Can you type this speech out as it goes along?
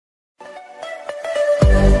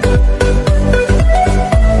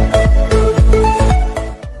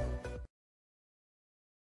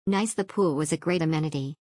Nice. The pool was a great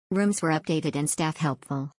amenity. Rooms were updated and staff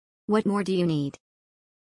helpful. What more do you need?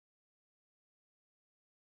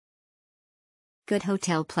 Good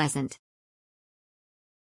hotel. Pleasant.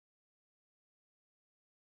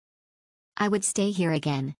 I would stay here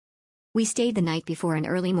again. We stayed the night before an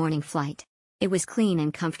early morning flight. It was clean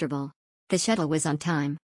and comfortable. The shuttle was on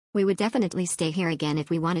time. We would definitely stay here again if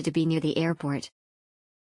we wanted to be near the airport.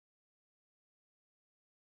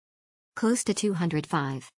 Close to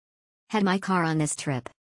 205. Had my car on this trip.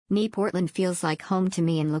 Portland feels like home to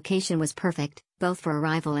me and location was perfect, both for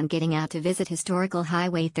arrival and getting out to visit historical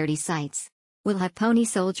Highway 30 sites. We'll have Pony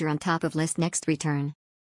Soldier on top of list next return.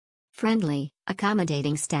 Friendly,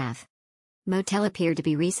 accommodating staff. Motel appeared to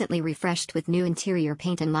be recently refreshed with new interior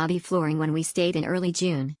paint and lobby flooring when we stayed in early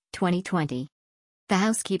June, 2020. The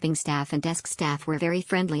housekeeping staff and desk staff were very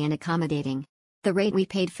friendly and accommodating. The rate we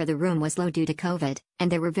paid for the room was low due to COVID,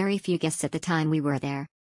 and there were very few guests at the time we were there.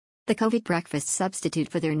 The COVID breakfast substitute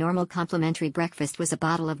for their normal complimentary breakfast was a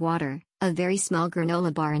bottle of water, a very small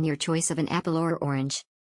granola bar and your choice of an apple or orange.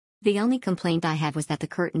 The only complaint I had was that the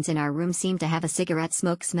curtains in our room seemed to have a cigarette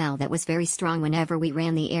smoke smell that was very strong whenever we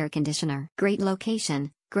ran the air conditioner. Great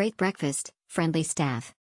location, great breakfast, friendly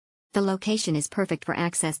staff. The location is perfect for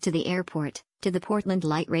access to the airport, to the Portland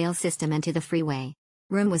light rail system and to the freeway.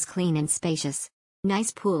 Room was clean and spacious.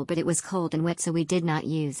 Nice pool, but it was cold and wet so we did not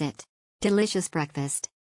use it. Delicious breakfast.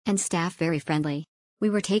 And staff very friendly. We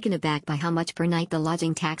were taken aback by how much per night the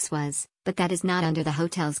lodging tax was, but that is not under the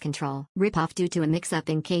hotel's control. Rip-off due to a mix-up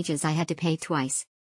in cages. I had to pay twice.